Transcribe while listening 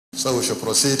So we shall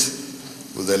proceed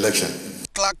with the election.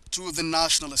 Clerk to the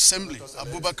National Assembly,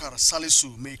 Abubakar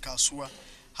Salisu Maikasuwa,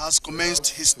 has commenced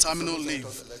his terminal leave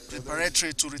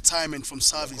preparatory to retirement from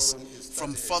service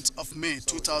from 4th of May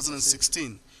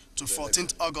 2016 to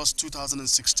 14th August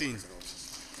 2016.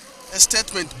 A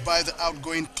statement by the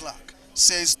outgoing clerk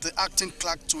says the acting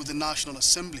clerk to the National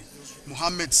Assembly,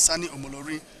 Mohammed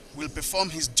Sani-Omoliri, will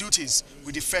perform his duties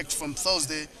with effect from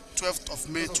Thursday, 12th of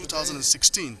May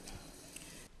 2016.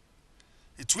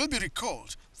 It will be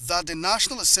recalled that the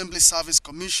National Assembly Service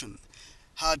Commission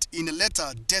had, in a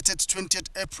letter dated 20th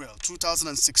April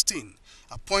 2016,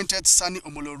 appointed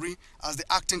Sani-Omoliri as the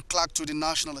acting clerk to the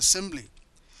National Assembly.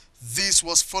 This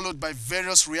was followed by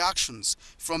various reactions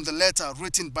from the letter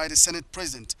written by the Senate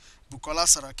President, Bukola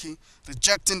Saraki,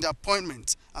 rejecting the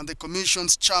appointment, and the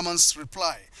Commission's chairman's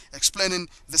reply explaining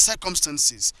the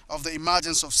circumstances of the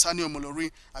emergence of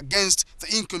Sani-Omoliri against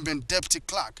the incumbent deputy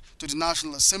clerk to the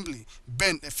National Assembly,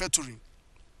 Ben Efeturi.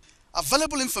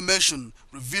 Available information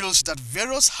reveals that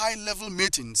various high-level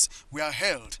meetings were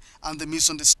held and the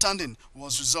misunderstanding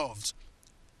was resolved.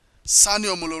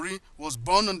 Sani-Omoliri was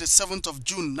born on the 7th of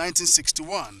June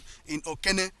 1961 in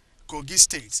Okene, Kogi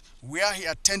State, where he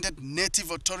attended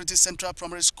Native Authority Central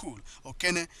Primary School,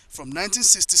 Okene, from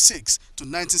 1966 to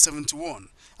 1971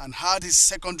 and had his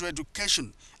secondary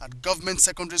education at Government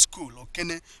Secondary School,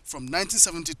 Okene, from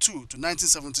 1972 to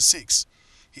 1976.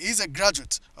 He is a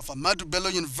graduate of Ahmadu Bello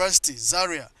University,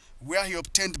 Zaria, where he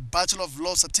obtained Bachelor of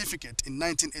Law certificate in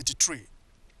 1983.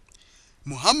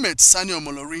 Mohammed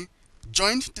Sani-Omoliri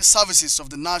joined the services of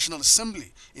the National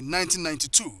Assembly in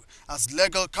 1992 as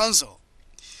legal counsel.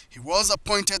 He was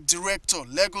appointed Director,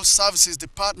 Legal Services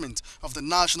Department of the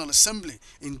National Assembly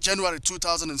in January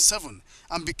 2007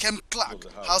 and became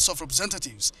Clerk, House of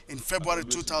Representatives in February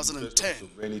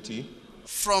 2010.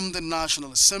 From the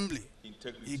National Assembly,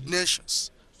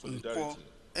 Ignatius Nkwo,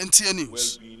 NTA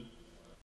News.